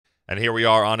And here we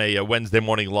are on a Wednesday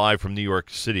morning live from New York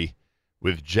City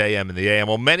with JM and the AM.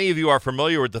 Well, many of you are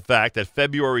familiar with the fact that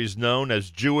February is known as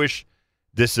Jewish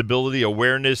Disability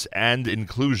Awareness and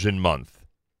Inclusion Month.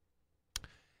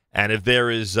 And if there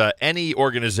is any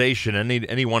organization,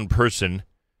 any one person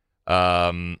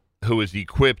who is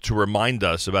equipped to remind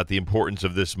us about the importance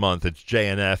of this month, it's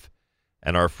JNF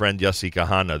and our friend Yossi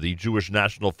Kahana. The Jewish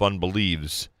National Fund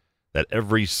believes that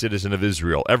every citizen of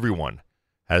Israel, everyone,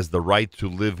 has the right to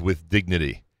live with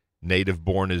dignity.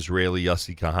 Native-born Israeli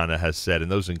Yossi Kahana has said,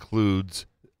 and that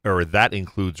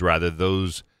includes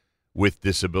those with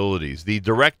disabilities. The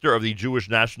director of the Jewish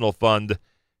National Fund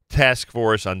Task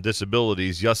Force on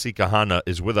Disabilities, Yossi Kahana,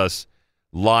 is with us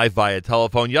live via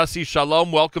telephone. Yossi,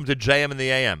 shalom. Welcome to JM and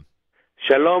the AM.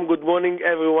 Shalom. Good morning,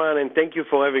 everyone, and thank you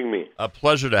for having me. A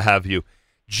pleasure to have you.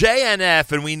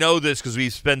 JNF, and we know this because we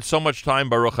spend so much time,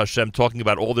 Baruch Hashem, talking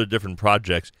about all their different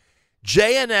projects.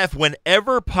 JNF,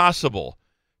 whenever possible,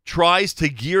 tries to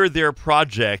gear their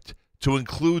project to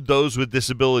include those with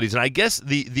disabilities. And I guess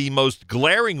the most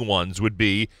glaring ones would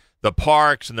be the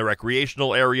parks and the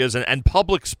recreational areas and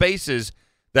public spaces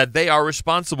that they are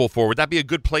responsible for. Would that be a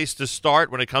good place to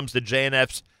start when it comes to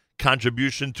JNF's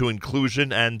contribution to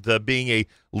inclusion and being a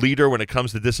leader when it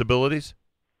comes to disabilities?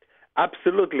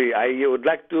 Absolutely. I would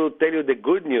like to tell you the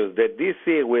good news that this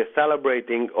year we're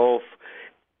celebrating of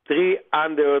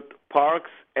 300 parks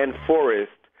and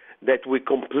forests that we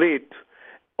complete.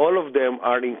 All of them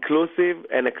are inclusive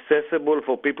and accessible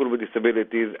for people with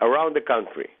disabilities around the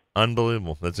country.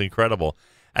 Unbelievable. That's incredible.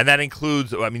 And that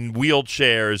includes,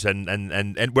 wheelchairs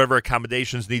and whatever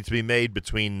accommodations need to be made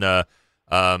between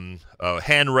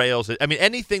handrails.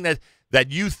 Anything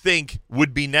that you think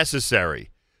would be necessary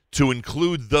to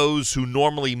include those who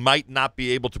normally might not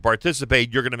be able to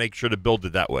participate, you're going to make sure to build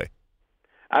it that way.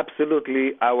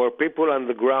 Absolutely. Our people on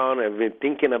the ground have been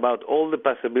thinking about all the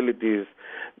possibilities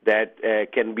that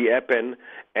can be happen,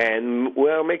 and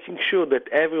we're making sure that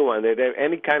everyone that have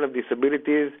any kind of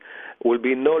disabilities will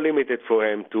be no limited for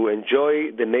him to enjoy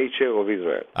the nature of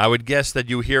Israel. I would guess that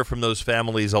you hear from those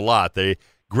families a lot. They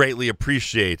greatly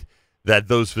appreciate that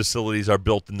those facilities are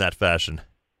built in that fashion.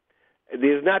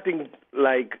 There's nothing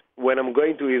like when I'm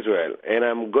going to Israel and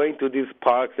I'm going to these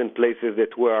parks and places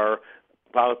that we are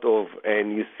part of,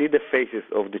 and you see the faces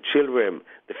of the children,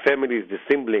 the families, the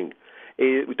siblings.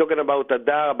 We're talking about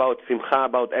Adar, about Simcha,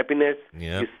 about happiness.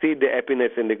 Yeah. You see the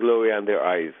happiness and the glory on their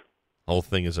eyes. Whole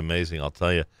thing is amazing, I'll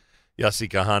tell you. Yossi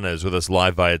Kahana is with us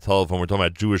live via telephone. We're talking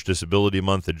about Jewish Disability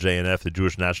Month at JNF, the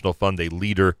Jewish National Fund, a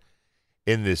leader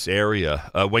in this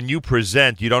area. When you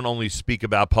present, you don't only speak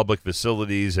about public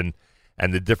facilities and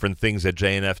the different things that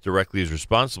JNF directly is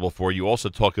responsible for. You also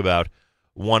talk about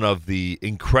one of the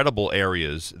incredible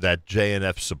areas that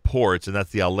JNF supports, and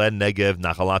that's the Aleh Negev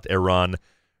Nachalat Eran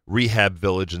Rehab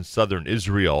Village in southern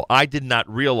Israel. I did not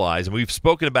realize, and we've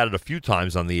spoken about it a few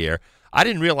times on the air, I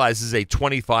didn't realize this is a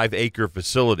 25-acre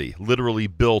facility, literally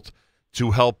built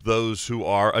to help those who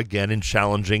are, again, in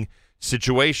challenging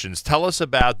situations. Tell us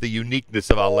about the uniqueness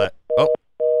of Aleh. Well,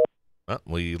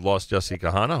 we lost Yossi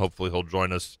Kahana. Hopefully he'll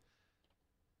join us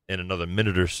in another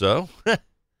minute or so.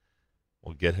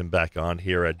 We'll get him back on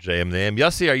here at JMNAM.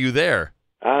 Yossi, are you there?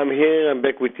 I'm here. I'm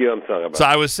back with you. I'm sorry about So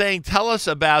I was saying, tell us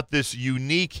about this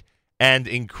unique and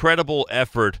incredible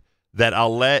effort that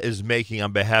Aleh is making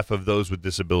on behalf of those with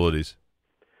disabilities.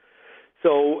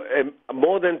 So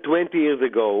more than 20 years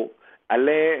ago,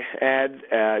 Aleh had,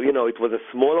 it was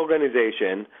a small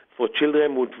organization for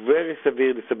children with very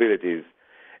severe disabilities.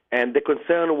 And the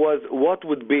concern was what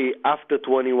would be after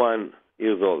 21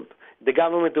 years old. The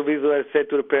government of Israel said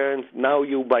to the parents, now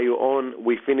you by your own,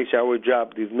 we finish our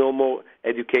job. There's no more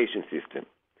education system.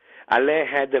 Aleh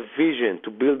had a vision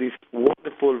to build this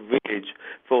wonderful village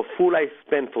for full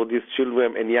lifespan for these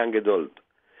children and young adults.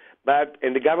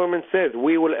 And the government says,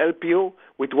 we will help you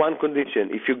with one condition.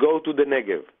 If you go to the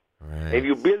Negev, right, and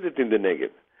you build it in the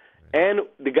Negev, and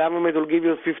the government will give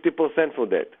you 50% for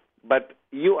that. But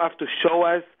you have to show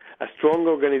us a strong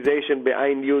organization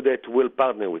behind you that will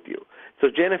partner with you. So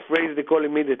JNF raised the call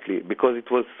immediately because it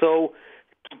was so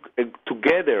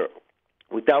together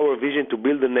with our vision to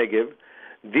build the Negev.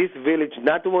 This village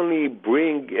not only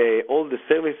bring all the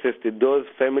services that those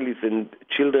families and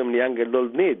children and young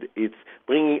adults need, it's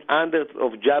bringing hundreds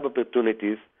of job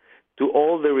opportunities to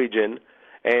all the region.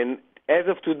 And as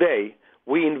of today,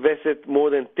 we invested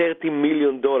more than $30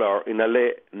 million in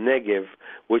Aleh Negev,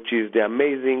 which is the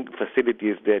amazing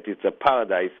facilities that it's a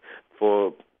paradise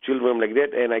for children like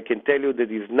that, and I can tell you that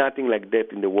there's nothing like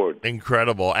that in the world.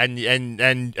 Incredible. And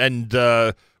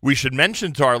we should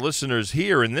mention to our listeners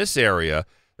here in this area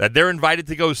that they're invited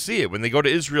to go see it. When they go to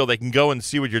Israel, they can go and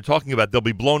see what you're talking about. They'll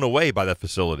be blown away by that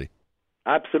facility.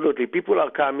 Absolutely. People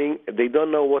are coming. They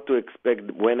don't know what to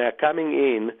expect. When they're coming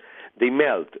in, they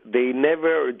melt. They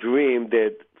never dream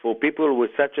that for people with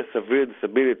such a severe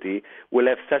disability will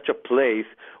have such a place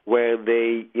where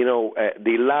they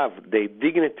love their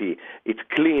dignity. It's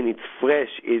clean, it's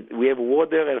fresh. We have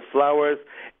water and flowers,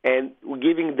 and we're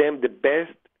giving them the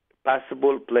best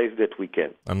possible place that we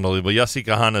can. Unbelievable. Yossi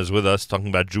Kahana is with us talking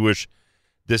about Jewish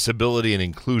Disability and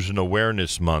Inclusion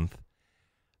Awareness Month.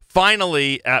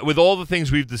 Finally, with all the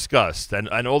things we've discussed and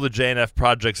all the JNF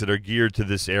projects that are geared to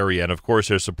this area, and of course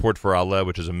there's support for Aleh,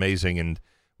 which is amazing, and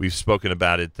we've spoken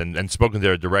about it and spoken to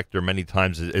their director many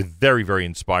times. It's a very, very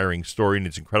inspiring story, and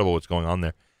it's incredible what's going on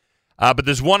there. But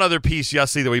there's one other piece,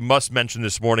 Yossi, that we must mention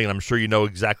this morning, and I'm sure you know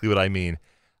exactly what I mean.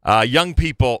 Young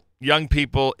people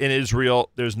in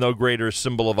Israel, there's no greater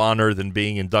symbol of honor than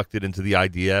being inducted into the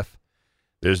IDF.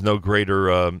 There's no greater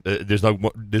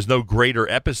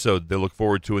episode they look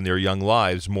forward to in their young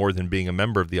lives more than being a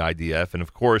member of the IDF. And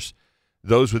of course,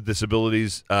 those with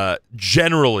disabilities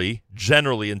generally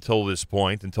until this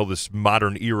point, until this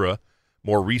modern era,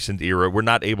 more recent era, were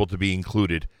not able to be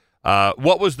included.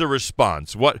 What was the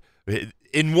response?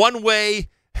 In one way,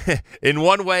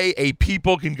 a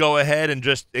people can go ahead and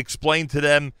just explain to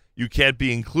them you can't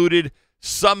be included.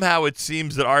 Somehow it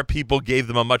seems that our people gave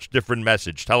them a much different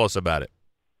message. Tell us about it.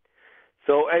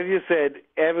 So, as you said,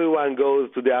 everyone goes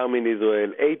to the army in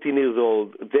Israel, 18 years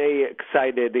old. They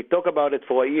excited. They talk about it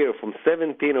for a year, from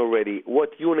 17 already.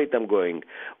 What unit I'm going?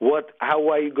 How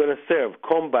are you going to serve?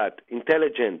 Combat,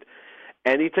 intelligent.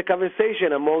 And it's a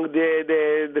conversation among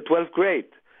the 12th grade.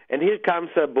 And here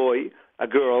comes a boy, a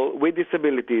girl with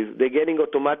disabilities. They're getting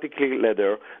automatically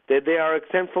letter that they are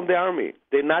exempt from the army.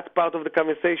 They're not part of the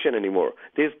conversation anymore.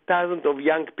 There's thousands of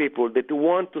young people that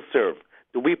want to serve,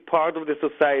 to be part of the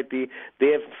society. They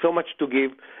have so much to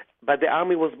give, but the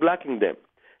army was blocking them.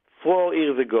 4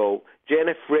 years ago,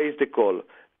 JNF raised the call,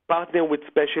 partner with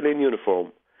Special in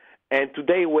Uniform, and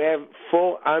today we have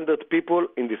 400 people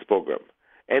in this program,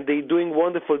 and they're doing a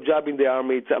wonderful job in the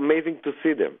army. It's amazing to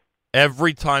see them.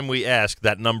 Every time we ask,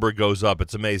 that number goes up.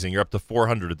 It's amazing. You're up to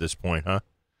 400 at this point, huh?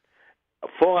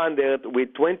 400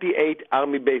 with 28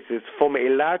 army bases from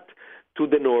Eilat to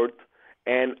the north,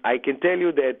 and I can tell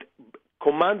you that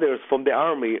commanders from the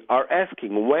army are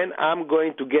asking when I'm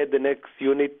going to get the next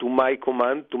unit to my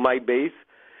command, to my base.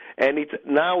 And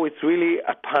it's really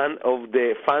a pan of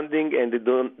the funding and the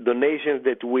donations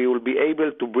that we will be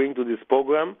able to bring to this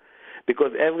program,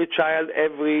 because every child,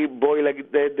 every boy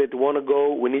like that want to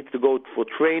go, we need to go for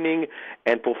training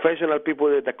and professional people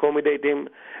that accommodate him.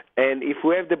 And if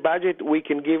we have the budget, we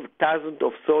can give thousands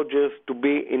of soldiers to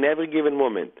be in every given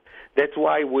moment. That's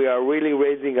why we are really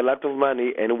raising a lot of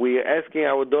money, and we are asking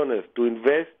our donors to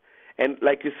invest. And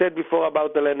like you said before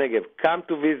about Aleh Negev, come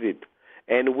to visit,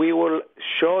 and we will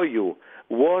show you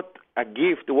what a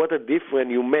gift, what a difference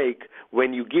you make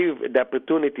when you give the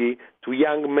opportunity to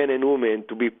young men and women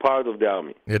to be part of the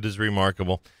army. It is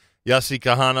remarkable. Yossi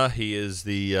Kahana, he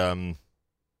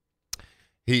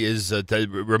is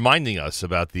reminding us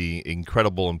about the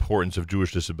incredible importance of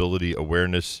Jewish Disability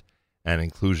Awareness and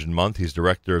Inclusion Month. He's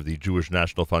director of the Jewish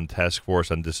National Fund Task Force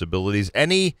on Disabilities.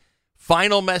 Any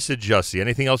final message, Yossi?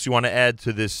 Anything else you want to add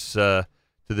to this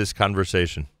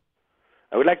conversation?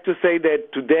 I would like to say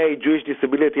that today, Jewish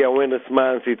Disability Awareness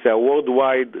Month, it's a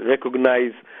worldwide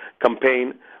recognized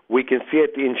campaign. We can see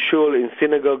it in shul, in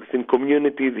synagogues, in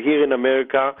communities here in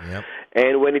America. Yep.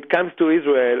 And when it comes to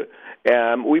Israel,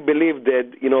 we believe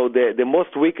that the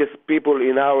most weakest people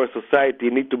in our society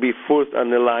need to be first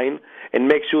on the line and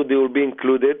make sure they will be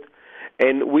included.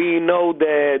 And we know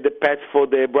the path for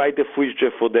the brighter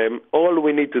future for them. All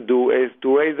we need to do is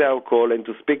to raise our call and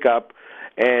to speak up.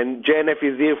 And JNF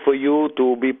is here for you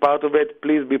to be part of it.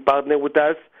 Please be partner with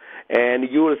us, and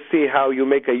you will see how you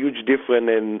make a huge difference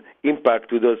and impact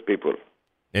to those people.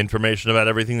 Information about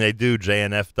everything they do,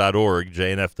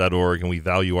 jnf.org, and we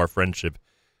value our friendship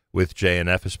with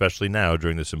JNF, especially now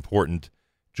during this important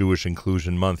Jewish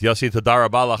Inclusion Month. Yossi, toda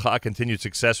rabah lecha. Continued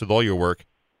success with all your work.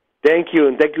 Thank you,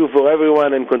 and thank you for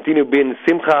everyone, and continue being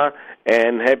simcha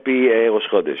and happy Rosh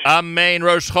Chodesh. Amen.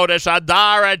 Rosh Chodesh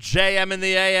Adar at JM in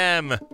the AM.